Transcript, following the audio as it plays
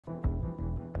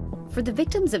For the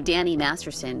victims of Danny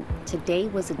Masterson, today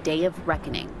was a day of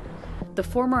reckoning. The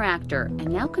former actor and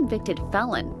now convicted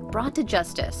felon brought to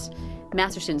justice.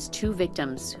 Masterson's two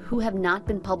victims, who have not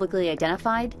been publicly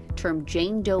identified, termed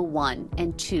Jane Doe 1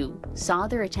 and 2, saw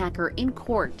their attacker in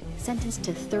court sentenced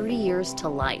to 30 years to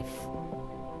life.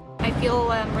 I feel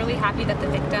really happy that the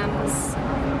victims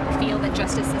feel that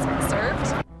justice has been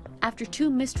served. After two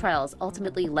mistrials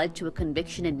ultimately led to a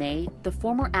conviction in May, the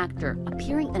former actor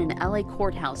appearing in an LA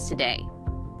courthouse today.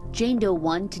 Jane Doe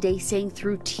 1 today saying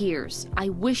through tears, "I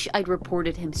wish I'd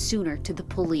reported him sooner to the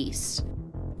police."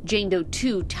 Jane Doe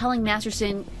 2 telling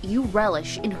Masterson, "You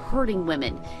relish in hurting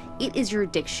women. It is your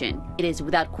addiction. It is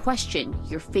without question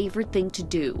your favorite thing to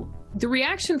do." The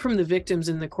reaction from the victims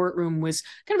in the courtroom was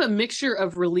kind of a mixture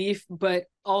of relief, but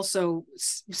also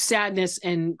sadness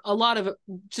and a lot of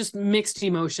just mixed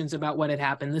emotions about what had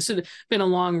happened. This had been a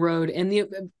long road, and the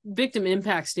victim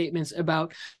impact statements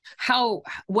about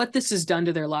what this has done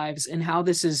to their lives and how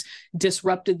this has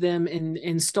disrupted them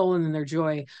and stolen their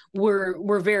joy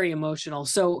were very emotional.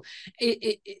 So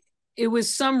it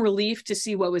was some relief to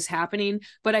see what was happening,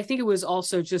 but I think it was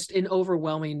also just an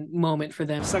overwhelming moment for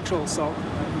them. Sexual assault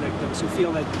victims who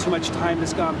feel that too much time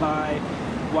has gone by.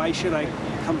 Why should I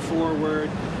come forward?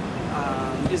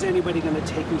 Is anybody going to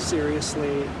take me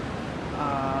seriously?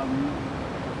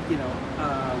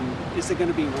 Is it going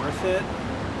to be worth it?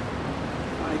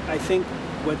 I think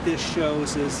what this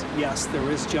shows is, yes, there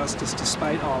is justice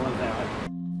despite all of that.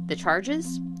 The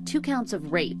charges? 2 counts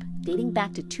of rape, dating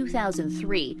back to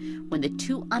 2003, when the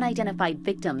two unidentified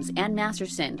victims and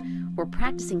Masterson were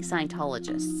practicing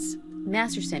Scientologists.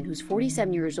 Masterson, who's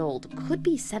 47 years old, could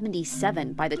be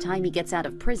 77 by the time he gets out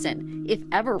of prison, if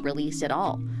ever released at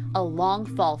all. A long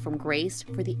fall from grace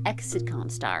for the ex-sitcom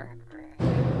star.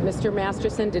 Mr.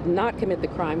 Masterson did not commit the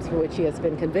crimes for which he has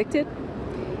been convicted,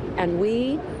 and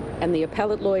we and the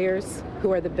appellate lawyers,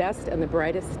 who are the best and the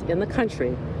brightest in the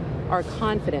country, are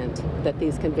confident that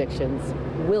these convictions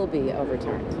will be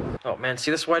overturned. Oh man,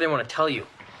 see, this is why I didn't want to tell you.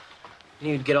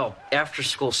 You'd get all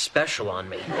after-school special on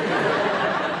me.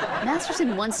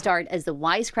 Masterson once starred as the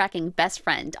wisecracking best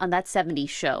friend on That 70s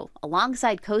Show.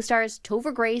 Alongside co-stars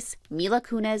Topher Grace, Mila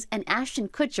Kunis, and Ashton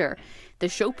Kutcher, the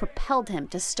show propelled him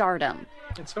to stardom.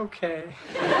 It's okay.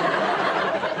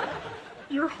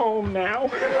 You're home now.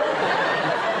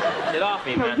 Get off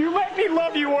me, man. You let me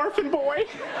love you, orphan boy.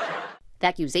 The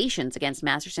accusations against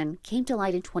Masterson came to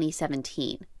light in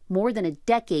 2017, more than a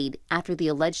decade after the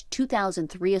alleged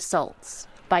 2003 assaults.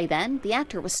 By then, the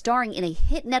actor was starring in a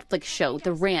hit Netflix show,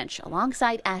 The Ranch,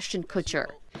 alongside Ashton Kutcher.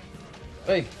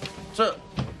 Hey, what's up?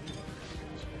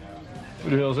 Who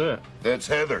the hell's that? That's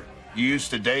Heather. You used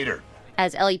to date her.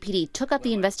 As LAPD took up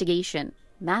the investigation,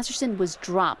 Masterson was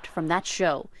dropped from that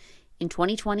show. In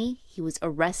 2020, he was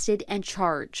arrested and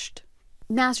charged.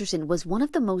 Masterson was one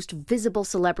of the most visible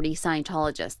celebrity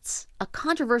Scientologists, a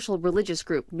controversial religious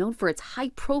group known for its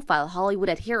high-profile Hollywood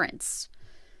adherents.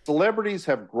 Celebrities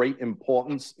have great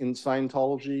importance in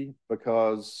Scientology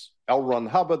because L. Ron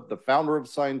Hubbard, the founder of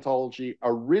Scientology,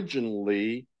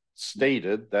 originally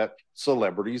stated that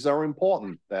celebrities are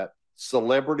important, that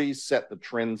celebrities set the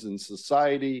trends in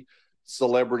society,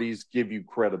 celebrities give you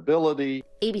credibility.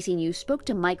 ABC News spoke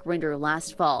to Mike Rinder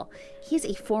last fall. He's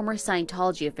a former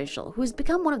Scientology official who has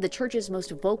become one of the church's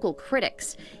most vocal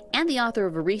critics and the author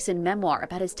of a recent memoir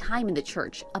about his time in the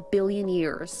church, A Billion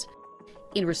Years.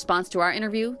 In response to our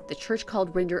interview, the church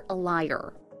called Rinder a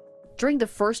liar. During the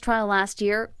first trial last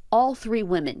year, all 3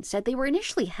 women said they were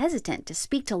initially hesitant to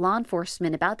speak to law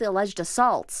enforcement about the alleged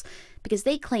assaults because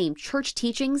they claim church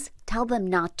teachings tell them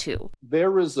not to.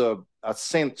 There is a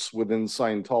sense within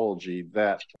Scientology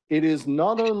that it is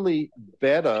not only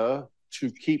better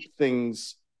to keep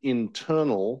things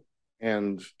internal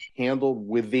and handled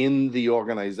within the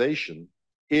organization,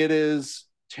 it is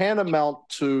tantamount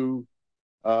to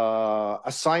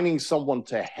assigning someone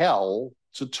to hell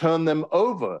to turn them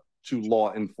over to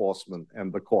law enforcement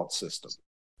and the court system.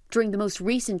 During the most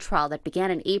recent trial that began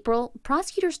in April,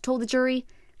 prosecutors told the jury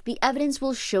the evidence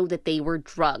will show that they were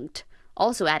drugged,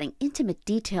 also adding intimate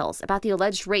details about the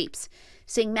alleged rapes,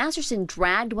 saying Masterson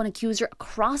dragged one accuser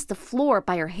across the floor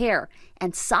by her hair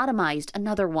and sodomized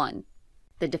another one.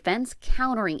 The defense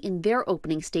countering in their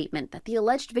opening statement that the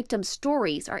alleged victims'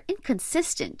 stories are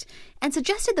inconsistent and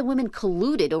suggested the women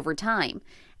colluded over time,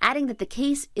 adding that the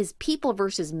case is people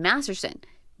versus Masterson,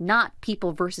 not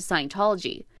people versus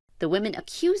Scientology. The women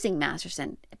accusing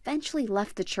Masterson eventually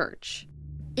left the church.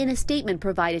 In a statement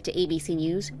provided to ABC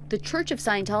News, the Church of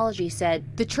Scientology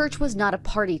said the church was not a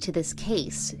party to this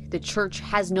case. The church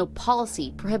has no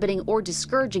policy prohibiting or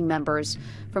discouraging members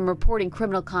from reporting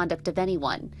criminal conduct of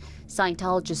anyone,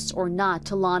 Scientologists or not,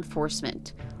 to law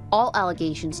enforcement. All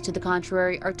allegations to the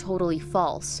contrary are totally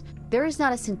false. There is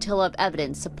not a scintilla of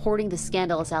evidence supporting the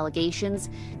scandalous allegations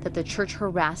that the church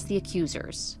harassed the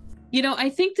accusers. You know, I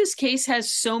think this case has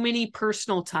so many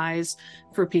personal ties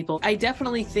for people. I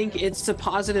definitely think it's a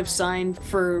positive sign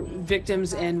for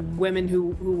victims and women who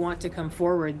want to come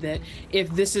forward, that if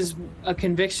this is a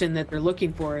conviction that they're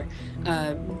looking for,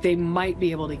 they might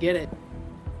be able to get it.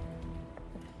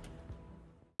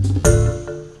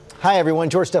 Hi, everyone.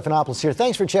 George Stephanopoulos here.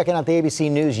 Thanks for checking out the ABC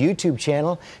News YouTube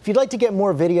channel. If you'd like to get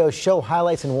more videos, show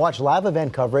highlights, and watch live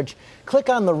event coverage, click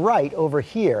on the right over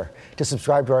here to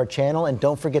subscribe to our channel. And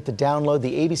don't forget to download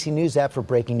the ABC News app for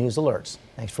breaking news alerts.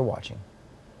 Thanks for watching.